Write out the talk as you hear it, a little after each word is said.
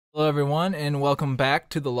Hello, everyone, and welcome back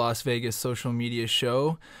to the Las Vegas Social Media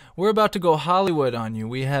Show. We're about to go Hollywood on you.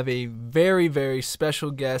 We have a very, very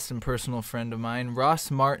special guest and personal friend of mine,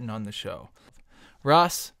 Ross Martin, on the show.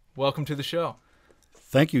 Ross, welcome to the show.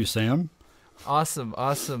 Thank you, Sam. Awesome,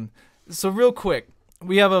 awesome. So real quick,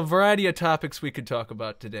 we have a variety of topics we could talk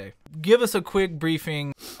about today. Give us a quick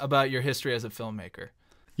briefing about your history as a filmmaker.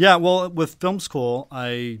 Yeah, well, with film school,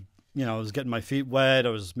 I was getting my feet wet. I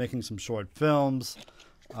was making some short films.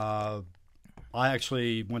 I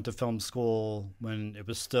actually went to film school when it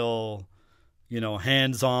was still,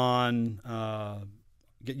 hands-on.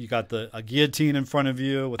 You got a guillotine in front of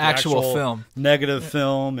you with the actual film, negative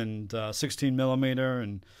film, and 16 millimeter,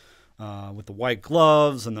 and with the white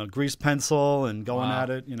gloves and the grease pencil and going Wow. at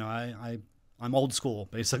it. I'm old school,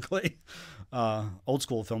 basically, old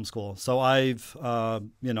school film school. So I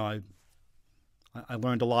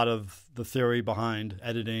learned a lot of the theory behind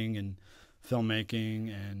editing and filmmaking,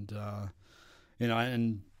 and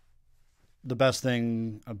and the best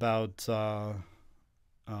thing about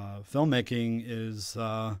filmmaking is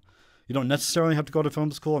you don't necessarily have to go to film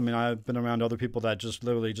school. I mean, I've been around other people that just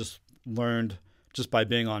literally just learned just by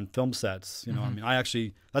being on film sets. I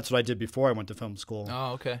mean, that's what I did before I went to film school.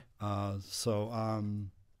 Oh, okay. And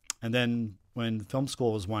then when film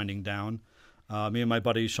school was winding down, me and my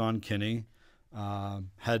buddy Sean Kinney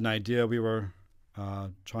had an idea. We were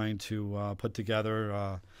trying to put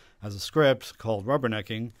together as a script called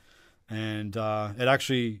Rubbernecking, and it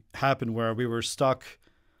actually happened where we were stuck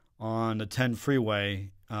on the 10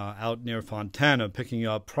 freeway out near Fontana picking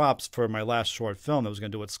up props for my last short film that I was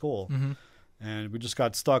going to do at school. Mm-hmm. And we just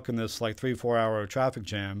got stuck in this 3-4 hour traffic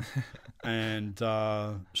jam. And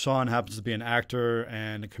Sean happens to be an actor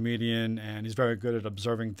and a comedian, and he's very good at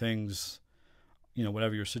observing things,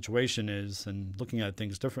 whatever your situation is, and looking at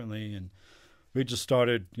things differently. And we just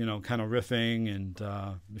started, kind of riffing, and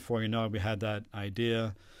before you know it, we had that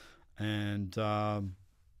idea. And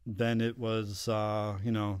then it was,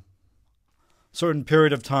 certain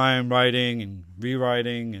period of time writing and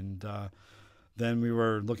rewriting, and then we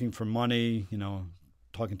were looking for money,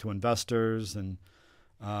 talking to investors, and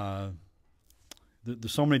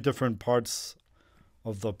there's so many different parts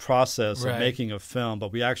of the process Right. of making a film,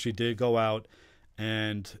 but we actually did go out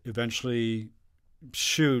and eventually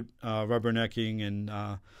shoot Rubbernecking, and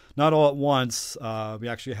not all at once. We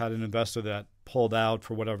actually had an investor that pulled out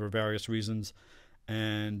for whatever various reasons,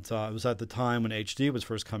 and it was at the time when HD was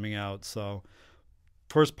first coming out. So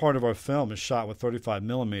first part of our film is shot with 35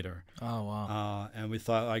 millimeter. Oh, wow. And we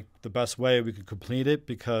thought the best way we could complete it,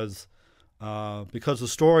 because the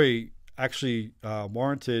story actually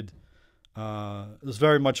warranted. It was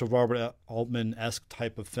very much a Robert Altman-esque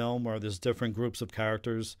type of film where there's different groups of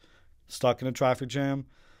characters stuck in a traffic jam.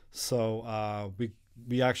 So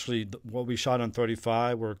we actually, what we shot on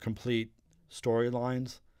 35 were complete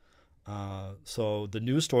storylines. So the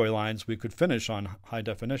new storylines we could finish on high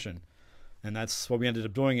definition. And that's what we ended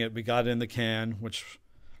up doing. We got it in the can, which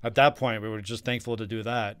at that point we were just thankful to do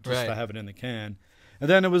that, just Right. to have it in the can. And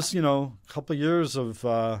then it was, a couple of years of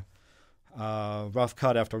rough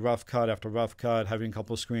cut after rough cut after rough cut, having a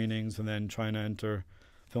couple of screenings, and then trying to enter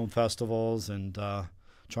film festivals, and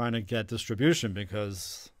trying to get distribution,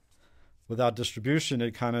 because without distribution,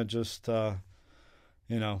 it kind of just, what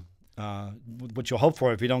you hope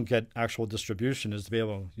for if you don't get actual distribution is to be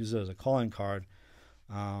able to use it as a calling card,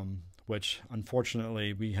 which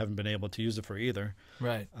unfortunately we haven't been able to use it for either.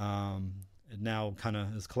 Right. It now kind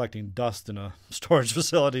of is collecting dust in a storage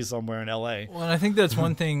facility somewhere in LA. Well, and I think that's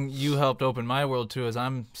one thing you helped open my world too, as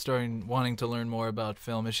I'm wanting to learn more about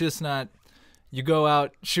film. It's just not, you go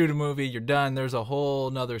out, shoot a movie, you're done. There's a whole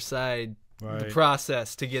nother side, Right. the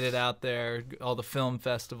process to get it out there, all the film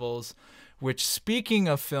festivals, which, speaking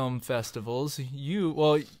of film festivals,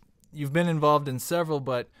 you've been involved in several,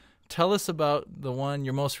 but tell us about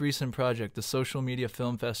your most recent project, the Social Media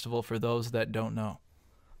Film Festival, for those that don't know.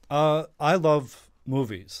 I love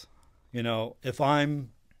movies. It's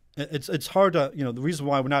hard to, the reason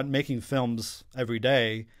why we're not making films every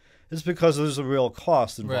day is because there's a real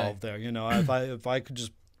cost involved Right. there. If I could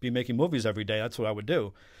just be making movies every day, that's what I would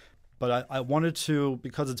do. But I wanted to,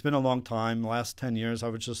 because it's been a long time, the last 10 years, I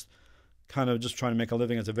was just kind of just trying to make a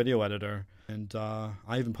living as a video editor. And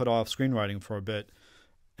I even put off screenwriting for a bit.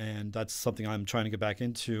 And that's something I'm trying to get back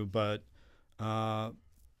into. But I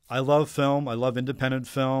love film. I love independent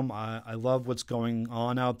film. I love what's going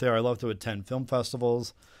on out there. I love to attend film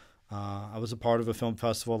festivals. I was a part of a film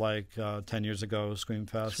festival 10 years ago,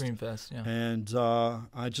 Screamfest. Screamfest, yeah. And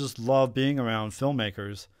I just love being around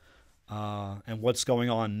filmmakers and what's going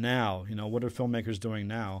on now. What are filmmakers doing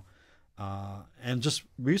now? And just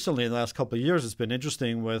recently, in the last couple of years, it's been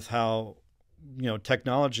interesting with how,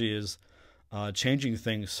 technology is changing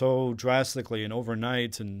things so drastically and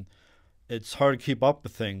overnight, and it's hard to keep up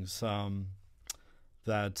with things.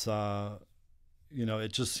 It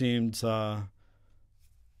just seemed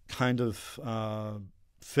kind of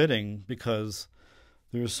fitting because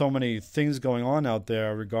there's so many things going on out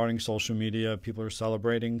there regarding social media. People are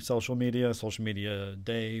celebrating social media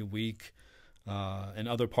day, week, in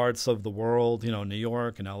other parts of the world, New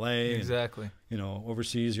York and LA. Exactly. And,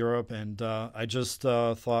 overseas, Europe. And I just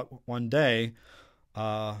thought one day,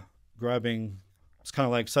 grabbing, it's kind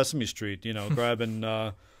of like Sesame Street, grabbing,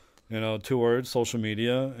 2 words, social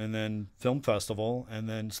media, and then film festival, and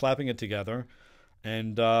then slapping it together.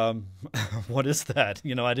 And what is that?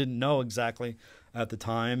 I didn't know exactly at the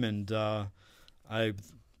time, and I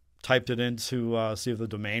typed it in to see if the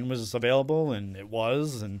domain was available, and it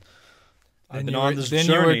was, and I've been on this journey.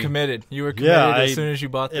 Then you were committed. You were committed as soon as you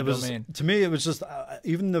bought the domain. To me, it was just,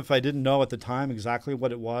 even if I didn't know at the time exactly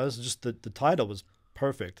what it was, just the title was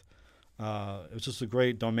perfect. It was just a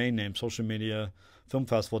great domain name,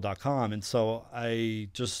 socialmediafilmfestival.com. And so I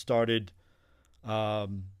just started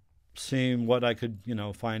seeing what I could,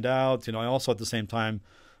 find out. I also at the same time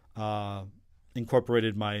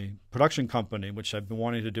incorporated my production company, which I've been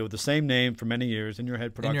wanting to do with the same name for many years, In Your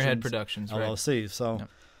Head Productions, LLC. Right. So, yep.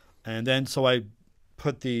 And then so I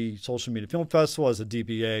put the Social Media Film Festival as a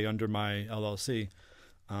DBA under my LLC.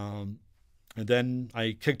 And then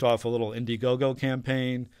I kicked off a little Indiegogo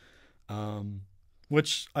campaign,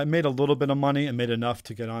 which I made a little bit of money and made enough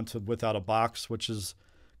to get onto Without a Box, which is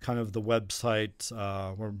kind of the website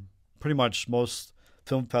where pretty much most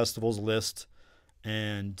film festivals list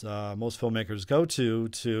and most filmmakers go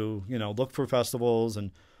to look for festivals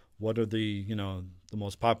and what are the the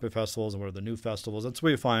most popular festivals and what are the new festivals. That's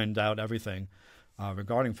where you find out everything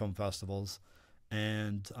regarding film festivals.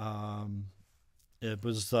 And it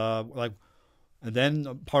was and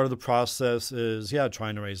then part of the process is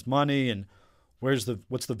trying to raise money and what's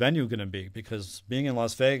the venue going to be, because being in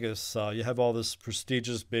Las Vegas, you have all this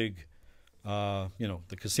prestigious big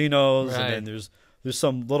the casinos, right. And then there's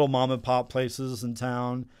some little mom and pop places in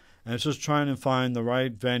town, and it's just trying to find the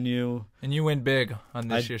right venue. And you went big on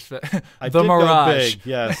this year's the Mirage. Go big.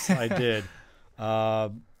 Yes, I did.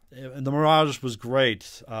 And the Mirage was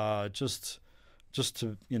great. Just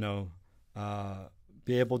to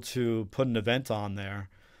be able to put an event on there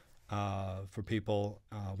for people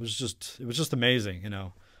it was just amazing.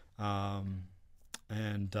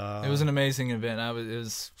 And it was an amazing event. It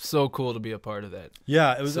was so cool to be a part of that.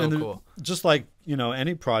 Yeah, it was so cool. Just like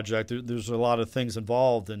any project, there's a lot of things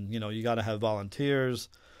involved, and you got to have volunteers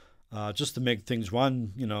just to make things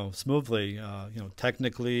run smoothly,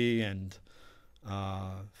 technically and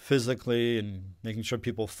physically, and making sure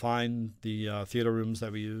people find the theater rooms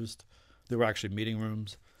that we used. They were actually meeting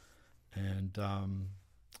rooms, and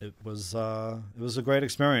it was a great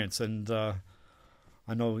experience. And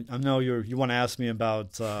I know you want to ask me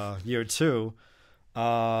about year 2.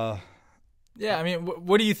 Yeah, I mean,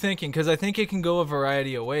 what are you thinking? Because I think it can go a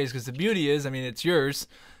variety of ways. Because the beauty is, I mean, it's yours.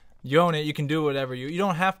 You own it. You can do whatever you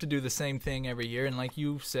don't have to do the same thing every year. And like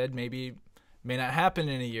you said, maybe it may not happen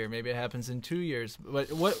in a year. Maybe it happens in 2 years. But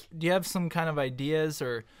do you have some kind of ideas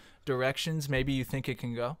or directions maybe you think it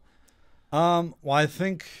can go? Well, I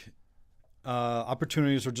think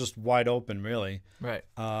opportunities are just wide open, really. Right.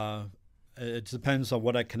 It depends on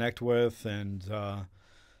what I connect with, and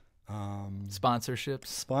sponsorships.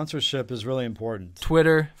 Sponsorship is really important.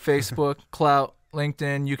 Twitter, Facebook, Clout,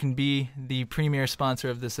 LinkedIn. You can be the premier sponsor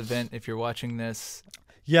of this event if you're watching this.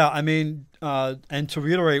 Yeah, I mean, and to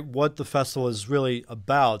reiterate what the festival is really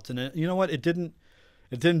about, and you know what, it didn't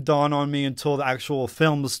dawn on me until the actual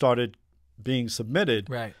films started being submitted.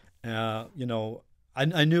 Right. I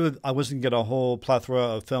knew I wasn't going to get a whole plethora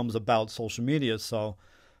of films about social media, so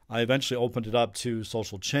I eventually opened it up to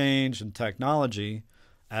social change and technology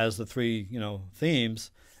as the 3,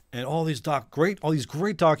 themes, and all these great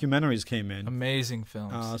documentaries came in. Amazing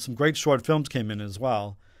films. Some great short films came in as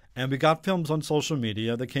well, and we got films on social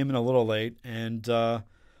media. They came in a little late, and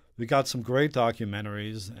we got some great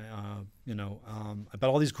documentaries. About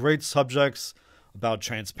all these great subjects about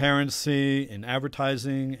transparency in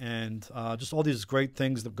advertising and just all these great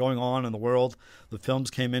things that are going on in the world. The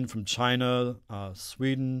films came in from China,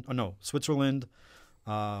 Switzerland,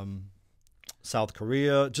 South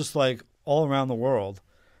Korea, just like all around the world.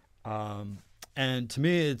 And to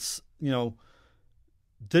me, it's,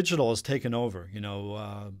 digital has taken over.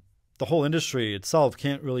 The whole industry itself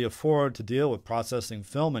can't really afford to deal with processing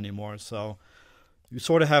film anymore. So you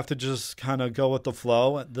sort of have to just kind of go with the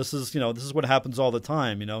flow. This is what happens all the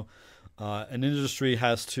time. an industry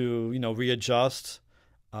has to, readjust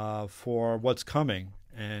for what's coming.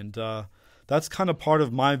 And that's kind of part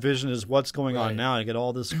of my vision is what's going on now. You get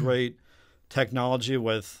all this great technology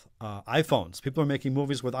with iPhones. People are making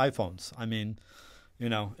movies with iPhones. I mean,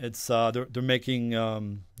 it's they're making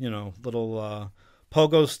little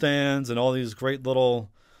pogo stands and all these great little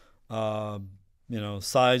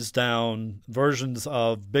sized down versions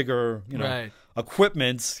of bigger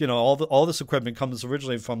equipments. All this equipment comes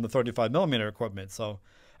originally from the 35 millimeter equipment. So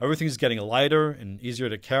everything's getting lighter and easier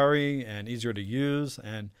to carry and easier to use.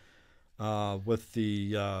 And with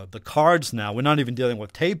the cards now, we're not even dealing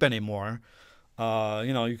with tape anymore.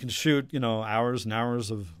 You can shoot hours and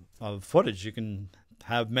hours of footage. You can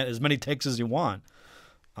have as many takes as you want.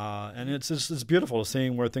 And it's beautiful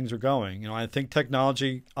seeing where things are going. I think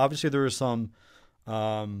technology, obviously there are some,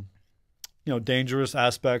 dangerous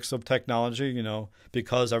aspects of technology,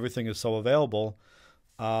 because everything is so available.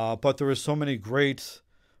 But there are so many great,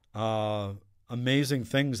 amazing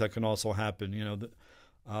things that can also happen.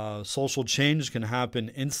 Social change can happen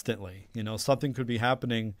instantly. Something could be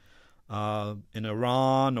happening in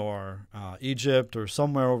Iran or Egypt or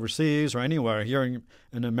somewhere overseas or anywhere here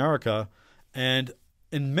in America, and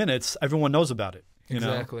in minutes, everyone knows about it.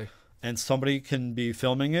 Exactly. And somebody can be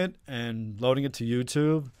filming it and loading it to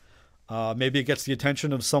YouTube. Maybe it gets the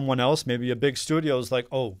attention of someone else. Maybe a big studio is like,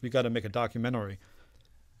 "Oh, we got to make a documentary.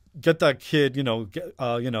 Get that kid,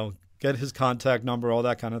 get his contact number, all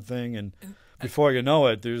that kind of thing." And before you know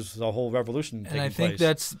it, there's a whole revolution taking place. And I think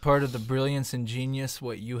that's part of the brilliance and genius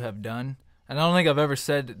what you have done. And I don't think I've ever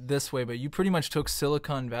said it this way, but you pretty much took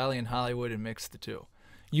Silicon Valley and Hollywood and mixed the two.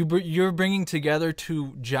 You're bringing together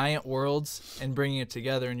two giant worlds and bringing it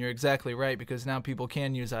together, and you're exactly right, because now people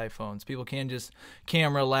can use iPhones. People can just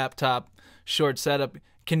camera, laptop, short setup,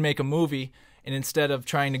 can make a movie, and instead of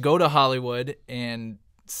trying to go to Hollywood and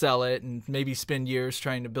sell it and maybe spend years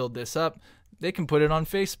trying to build this up, they can put it on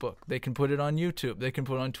Facebook. They can put it on YouTube. They can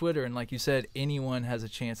put it on Twitter, and like you said, anyone has a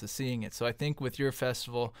chance of seeing it. So I think with your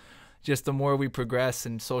festival, just the more we progress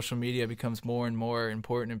and social media becomes more and more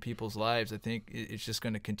important in people's lives, I think it's just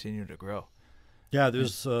going to continue to grow. Yeah,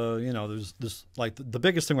 there's there's this, like, the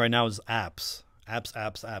biggest thing right now is apps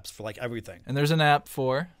for like everything. And there's an app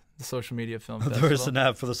for the Social Media Film Festival. There is an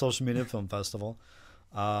app for the Social Media Film Festival,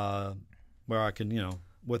 where I can,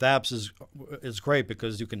 with apps is great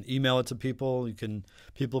because you can email it to people.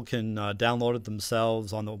 People can download it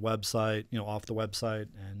themselves on the website, off the website,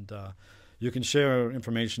 and you can share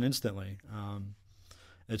information instantly.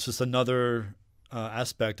 It's just another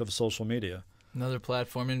aspect of social media. Another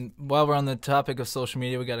platform. And while we're on the topic of social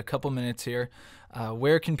media, we got a couple minutes here.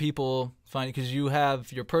 Where can people find you? Because you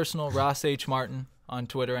have your personal Ross H. Martin on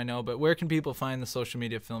Twitter, I know, but where can people find the Social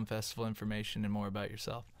Media Film Festival information and more about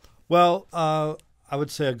yourself? Well, I would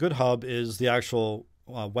say a good hub is the actual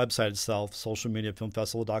website itself,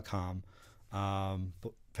 socialmediafilmfestival.com.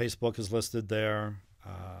 Facebook is listed there.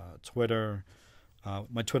 Twitter.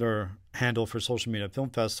 My Twitter handle for Social Media Film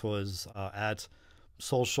Festival is at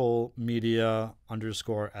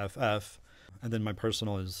socialmedia_FF. And then my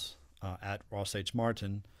personal is at Ross H.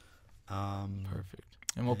 Martin. Perfect.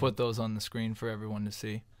 And we'll put those on the screen for everyone to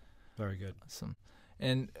see. Very good. Awesome.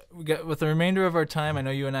 And we got, with the remainder of our time, I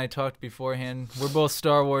know you and I talked beforehand. We're both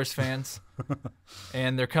Star Wars fans,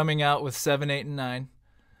 and they're coming out with 7, 8, and 9.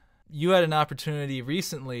 You had an opportunity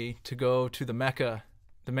recently to go to the Mecca,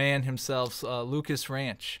 the man himself, Lucas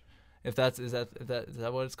Ranch. Is that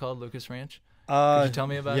what it's called, Lucas Ranch? Could you tell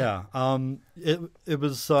me about it? Yeah. It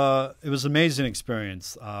was an amazing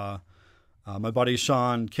experience. My buddy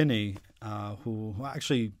Sean Kinney, who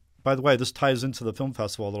actually, by the way, this ties into the film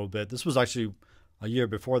festival a little bit. This was actually a year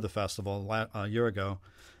before the festival, a year ago,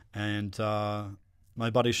 and my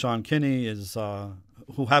buddy Sean Kinney is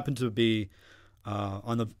who happened to be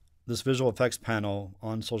on this visual effects panel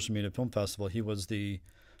on Social Media Film Festival. He was the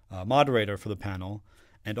moderator for the panel,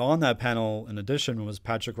 and on that panel, in addition, was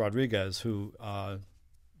Patrick Rodriguez, who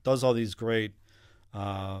does all these great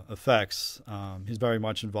effects. He's very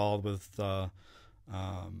much involved with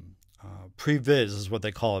pre-viz, is what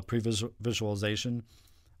they call it, pre-visualization,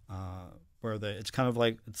 where it's kind of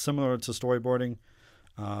like, it's similar to storyboarding,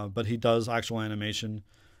 but he does actual animation.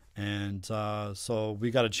 And so we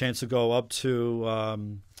got a chance to go up to,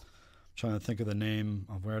 I'm trying to think of the name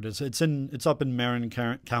of where it is. It's up in Marin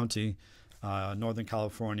County, Northern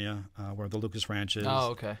California, where the Lucas Ranch is. Oh,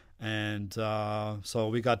 okay. And so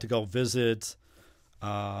we got to go visit.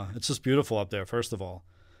 It's just beautiful up there, first of all.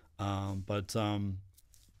 But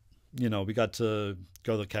we got to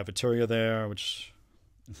go to the cafeteria there, which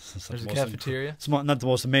there's a cafeteria. It's not the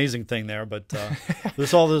most amazing thing there, but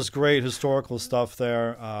there's all this great historical stuff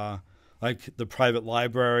there. like the private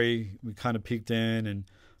library. We kind of peeked in and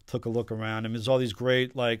took a look around. I mean, there's all these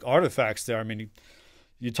great like artifacts there. I mean,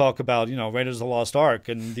 you talk about, you know, Raiders of the Lost Ark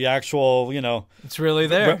and the actual, you know, it's really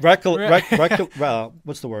there. What's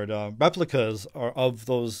the word? Replicas of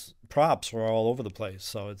those props are all over the place.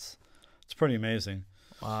 So it's pretty amazing.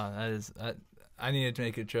 Wow, that is. I needed to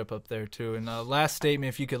make a trip up there too. And last statement,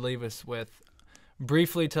 if you could leave us with,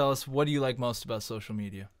 briefly tell us, what do you like most about social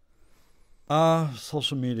media?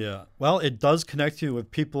 Social media. Well, it does connect you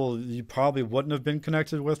with people you probably wouldn't have been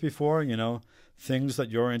connected with before, you know, things that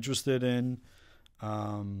you're interested in,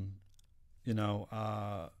 you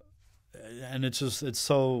know, and it's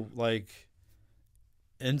so like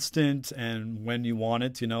instant and when you want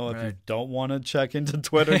it, you know, if you don't want to check into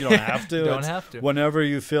Twitter, you don't have to. Don't have to. Whenever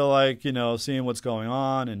you feel like, you know, seeing what's going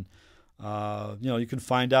on, and, you know, you can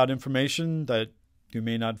find out information that you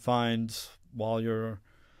may not find while you're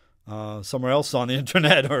somewhere else on the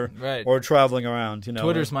internet or traveling around. You know,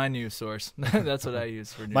 Twitter's my news source. That's what I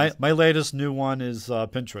use for news. My latest new one is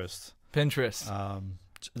Pinterest. Pinterest.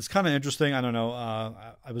 It's kind of interesting. I don't know.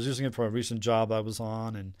 I was using it for a recent job I was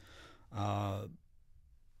on, and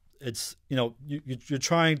it's, you know, you're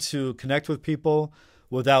trying to connect with people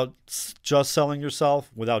without just selling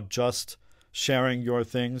yourself, without just sharing your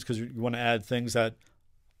things, because you want to add things that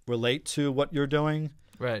relate to what you're doing.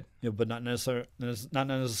 Right. You know, but not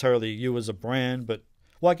necessarily you as a brand, but,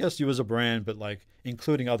 well, I guess you as a brand, but like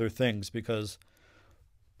including other things, because,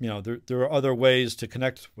 you know, there are other ways to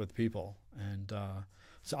connect with people. And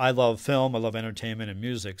so I love film, I love entertainment and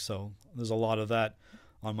music, so there's a lot of that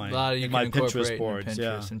on my Pinterest boards.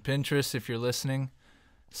 Yeah. And Pinterest, if you're listening,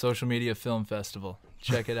 Social Media Film Festival.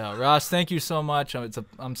 Check it out. Ross, thank you so much.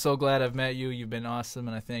 I'm so glad I've met you. You've been awesome,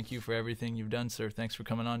 and I thank you for everything you've done, sir. Thanks for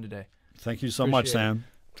coming on today. Thank you so much, Sam.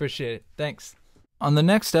 Appreciate it. Thanks. On the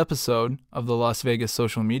next episode of the Las Vegas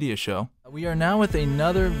Social Media Show, we are now with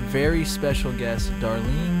another very special guest,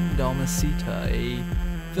 Darlene Dalmasita, a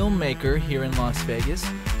filmmaker here in Las Vegas.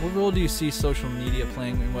 What role do you see social media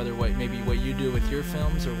playing in maybe what you do with your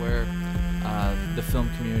films, or where the film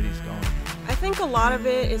community is going? I think a lot of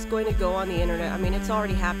it is going to go on the internet. I mean, it's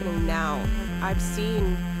already happening now. I've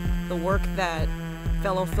seen the work that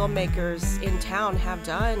fellow filmmakers in town have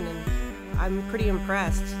done, and I'm pretty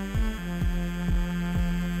impressed.